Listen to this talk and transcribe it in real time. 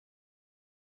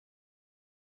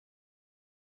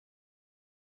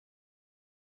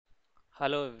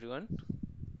Hello everyone.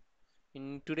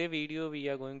 In today's video we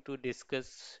are going to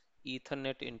discuss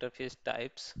Ethernet interface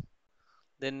types.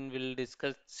 Then we'll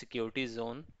discuss security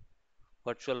zone,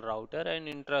 virtual router and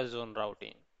intrazone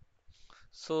routing.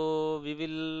 So we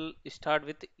will start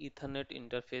with Ethernet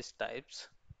interface types.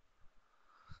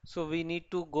 So we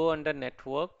need to go under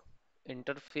network,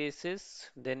 interfaces,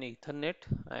 then Ethernet,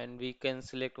 and we can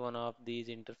select one of these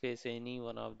interface, any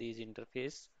one of these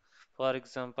interface. For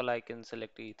example, I can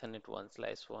select Ethernet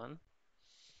 1/1.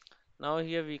 Now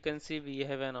here we can see we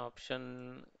have an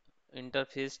option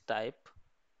interface type.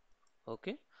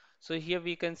 Okay. So here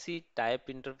we can see type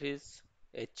interface,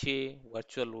 HA,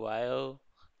 virtual wire,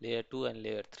 layer 2 and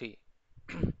layer 3.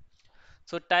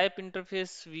 So type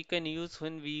interface we can use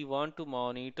when we want to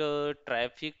monitor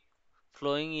traffic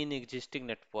flowing in existing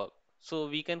network. So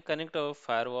we can connect our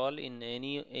firewall in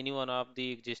any one of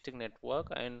the existing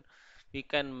network, and we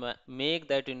can make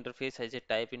that interface as a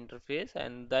type interface,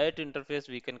 and that interface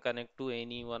we can connect to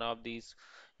any one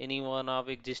of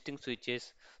existing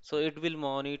switches. So it will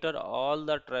monitor all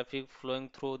the traffic flowing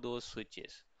through those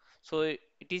switches. So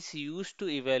it is used to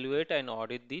evaluate and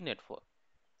audit the network.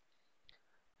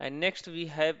 And next we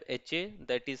have HA,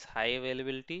 that is high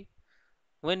availability.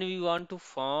 When we want to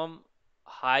form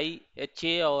high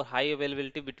HA or high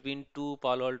availability between two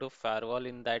Palo Alto firewall,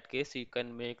 in that case you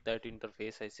can make that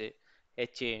interface as a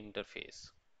HA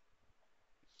interface.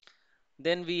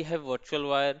 Then we have virtual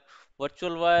wire.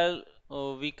 Virtual wire,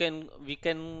 we can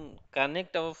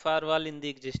connect our firewall in the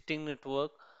existing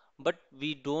network, but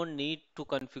we don't need to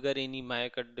configure any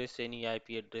MAC address, any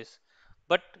IP address.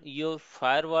 But your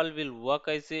firewall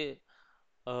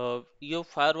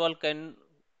can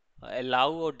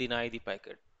allow or deny the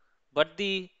packet. But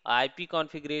the IP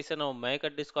configuration or MAC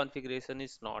address configuration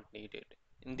is not needed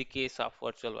in the case of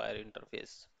virtual wire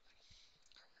interface.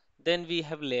 Then we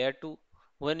have layer 2.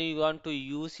 When you want to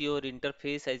use your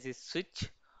interface as a switch,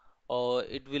 or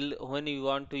it will when you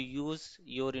want to use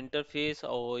your interface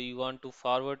or you want to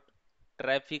forward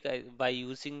traffic by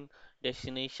using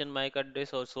destination MAC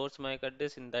address or source MAC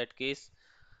address, in that case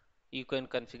you can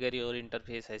configure your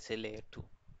interface as a layer 2.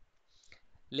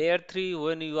 Layer 3,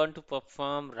 when you want to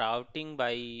perform routing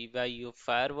by your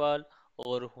firewall,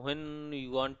 or when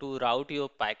you want to route your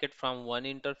packet from one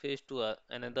interface to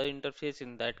another interface,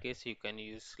 in that case you can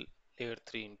use layer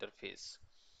 3 interface.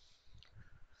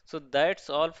 So that's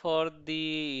all for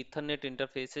the Ethernet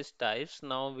interfaces types.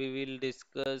 Now we will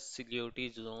discuss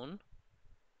security zone.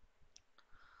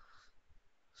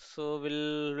 So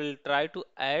we'll try to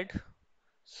add.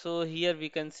 So here we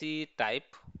can see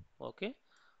type. Okay.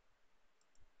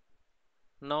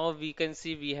 Now we can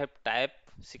see we have type,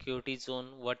 security zone,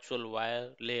 virtual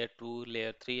wire, layer 2,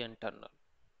 layer 3 and tunnel.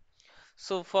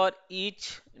 So for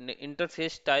each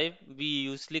interface type, we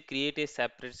usually create a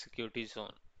separate security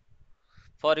zone.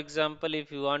 For example,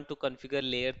 if you want to configure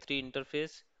layer 3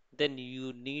 interface, then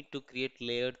you need to create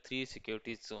layer 3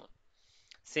 security zone.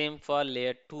 Same for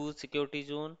layer 2 security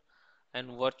zone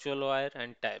and virtual wire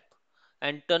and type.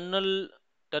 And tunnel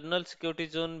security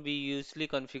zone we usually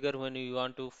configure when we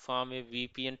want to form a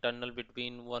VPN tunnel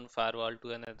between one firewall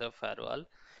to another firewall.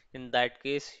 In that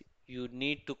case, you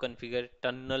need to configure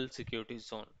tunnel security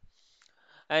zone.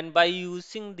 And by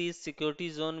using this security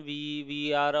zone,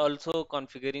 we are also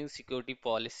configuring security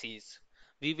policies.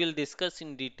 We will discuss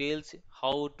in details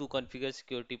how to configure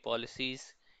security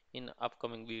policies in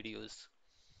upcoming videos.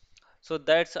 So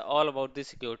that's all about the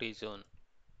security zone.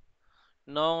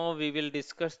 Now we will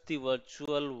discuss the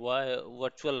virtual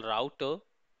router.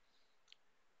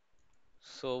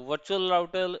 So virtual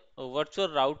router,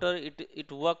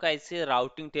 it work as a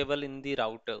routing table in the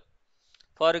router.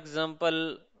 For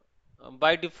example,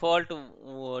 by default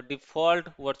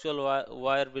virtual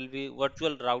wire will be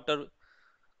virtual router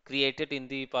created in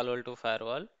the Palo Alto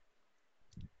firewall,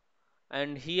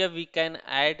 and here we can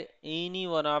add any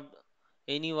one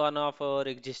of our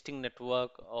existing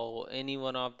network or any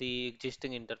one of the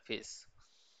existing interface.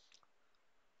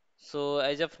 So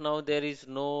as of now, there is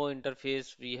no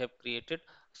interface we have created.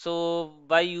 So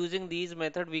by using these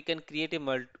method, we can create a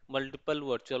multiple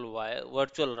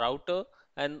virtual router,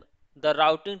 and the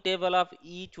routing table of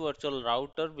each virtual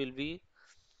router will be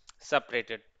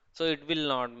separated. So it will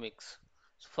not mix.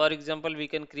 So for example, we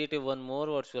can create a one more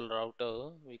virtual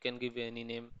router. We can give any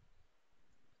name,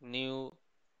 new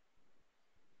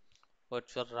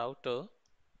virtual router,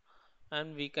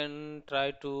 and we can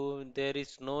try to. There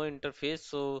is no interface,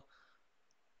 so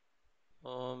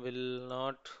will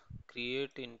not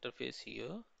create interface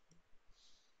here.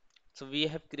 So we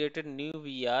have created new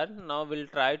VR. Now we'll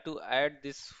try to add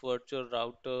this virtual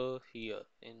router here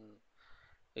in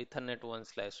Ethernet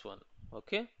 1/1.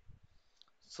 Okay.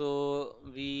 So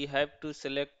we have to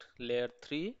select layer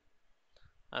 3,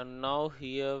 and now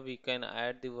here we can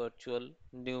add the virtual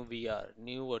new VR,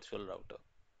 new virtual router.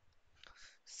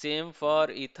 Same for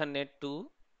Ethernet 2,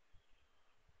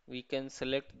 we can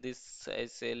select this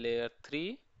as a layer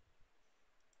 3,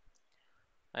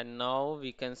 and now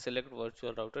we can select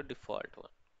virtual router default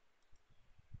one.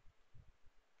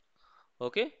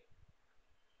 Okay,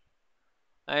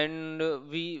 and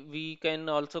we can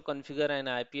also configure an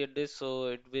IP address, so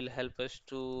it will help us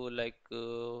to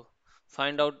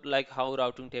find out like how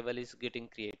routing table is getting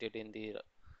created in the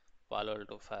Palo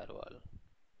Alto firewall.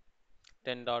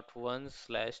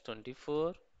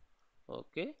 10.1/24.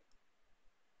 Okay,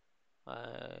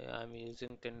 I'm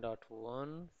using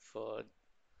 10.1 for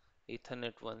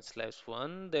Ethernet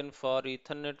 1/1. Then for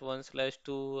Ethernet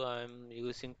 1/2, I'm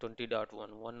using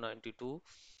 20.1,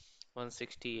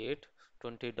 192.168,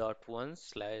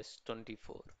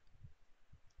 20.1/24,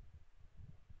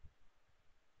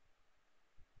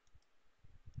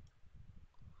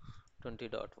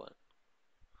 20.1.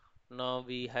 Now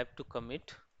we have to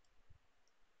commit.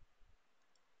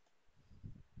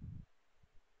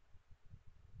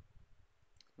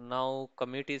 Now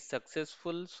commit is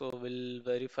successful, so we'll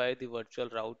verify the virtual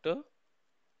router.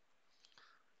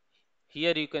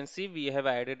 Here you can see we have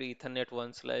added Ethernet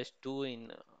 1/2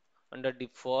 in under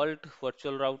default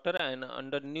virtual router, and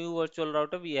under new virtual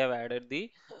router we have added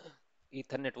the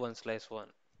Ethernet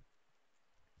 1/1.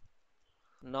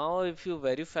 Now if you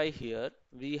verify here,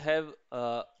 we have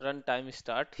runtime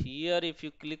start. Here if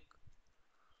you click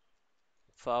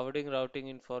forwarding routing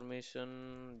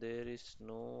information, there is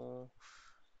no.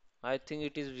 I think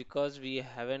it is because we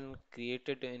haven't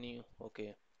created any.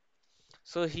 Okay.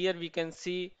 So here we can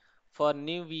see for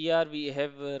new VR we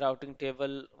have routing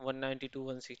table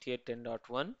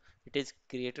 192.168.10.1. It is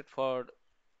created for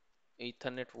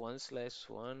Ethernet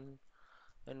 1/1,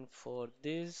 and for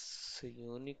this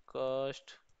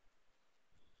unicast.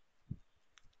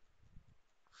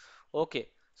 Okay,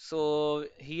 so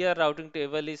here routing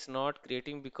table is not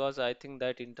creating because I think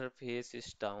that interface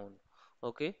is down.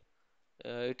 Okay,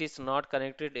 it is not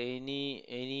connected any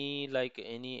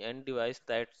end device.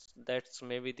 That's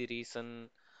maybe the reason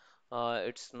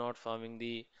it's not forming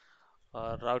the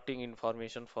routing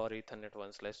information for Ethernet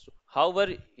 1/2.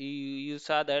 However, you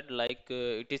saw that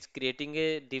it is creating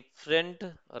a different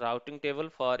routing table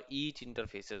for each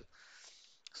interfaces.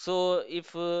 So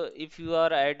if you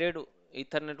are added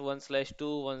Ethernet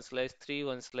 1/2, 1/3,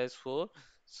 1/4,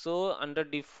 so under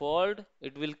default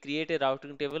it will create a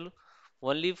routing table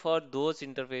only for those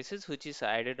interfaces which is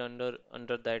added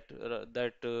under that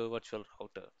virtual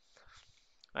router.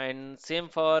 And same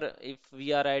for if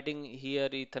we are adding here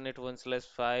Ethernet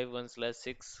 1/5,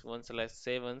 1/6,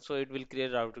 1/7, so it will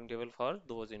create routing table for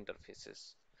those interfaces.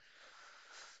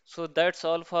 So that's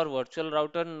all for virtual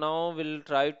router. Now we'll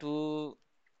try to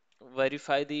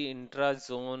verify the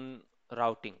intrazone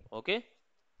routing. Okay,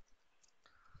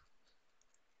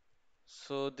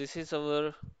 so this is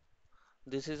our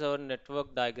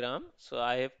network diagram. So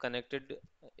I have connected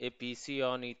a PC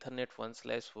on Ethernet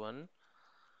 1/1,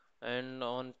 and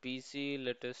on PC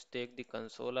let us take the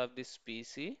console of this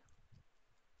PC.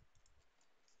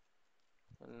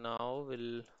 Now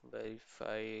we'll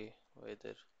verify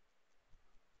whether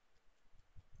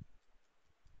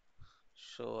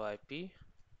show IP.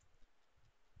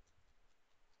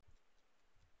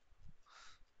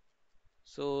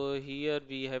 So here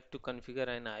we have to configure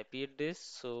an IP address,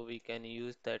 so we can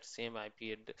use that same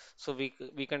IP address. So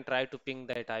we can try to ping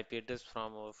that IP address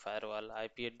from our firewall.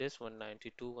 IP address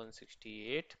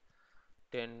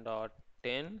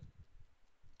 192.168.10.10,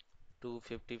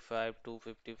 255,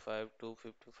 255,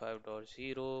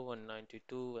 255.0,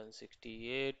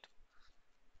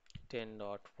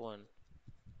 192.168.10.1.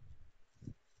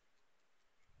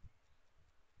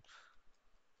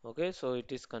 Okay, so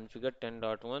it is configured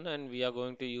 10.1, and we are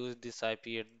going to use this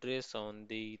IP address on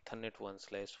the Ethernet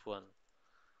 1/1.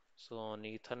 So on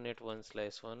Ethernet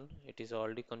 1/1, it is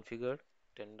already configured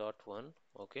 10.1.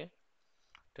 Okay,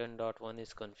 10.1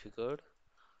 is configured.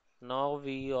 Now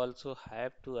we also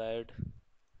have to add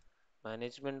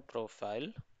management profile,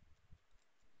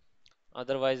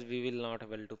 otherwise we will not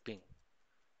able to ping.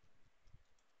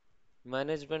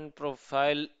 Management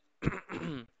profile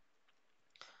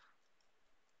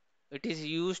it is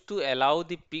used to allow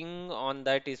the ping on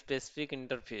that specific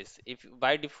interface. If by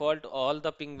default all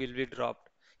the ping will be dropped.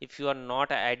 If you are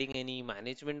not adding any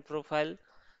management profile,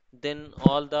 then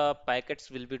all the packets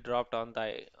will be dropped on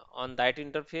that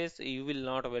interface. You will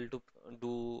not able to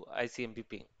do ICMP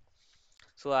ping.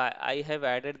 So I have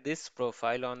added this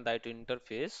profile on that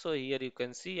interface. So here you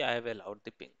can see I have allowed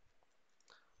the ping.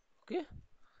 Okay.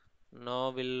 Now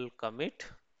we'll commit.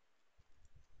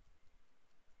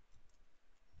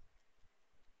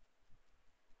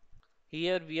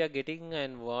 Here we are getting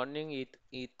an warning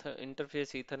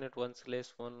interface Ethernet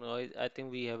 1/1. I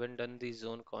think we haven't done the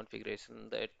zone configuration.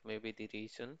 That may be the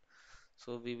reason.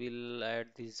 So we will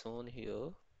add the zone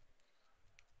here,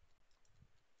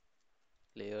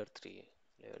 layer 3,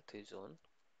 layer 3 zone.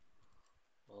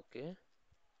 Okay.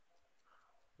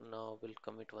 Now we'll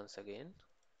commit once again.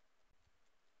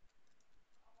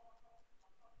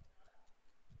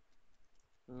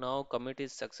 Now commit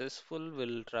is successful.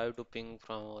 We'll try to ping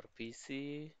from our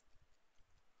PC.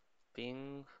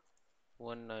 Ping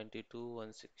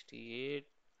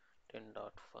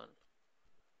 192.168.10.1.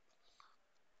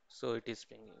 So it is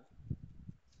pinging.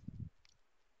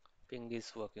 Ping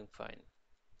is working fine.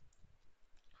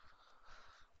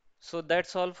 So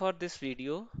that's all for this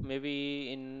video.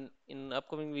 Maybe in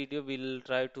upcoming video we'll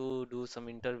try to do some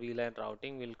inter VLAN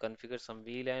routing. We'll configure some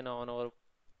VLAN on our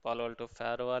Palo Alto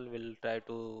Firewall. We'll try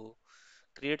to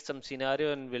create some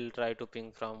scenario and we'll try to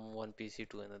ping from one PC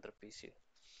to another PC.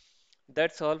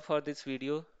 That's all for this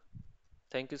video.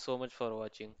 Thank you so much for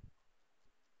watching.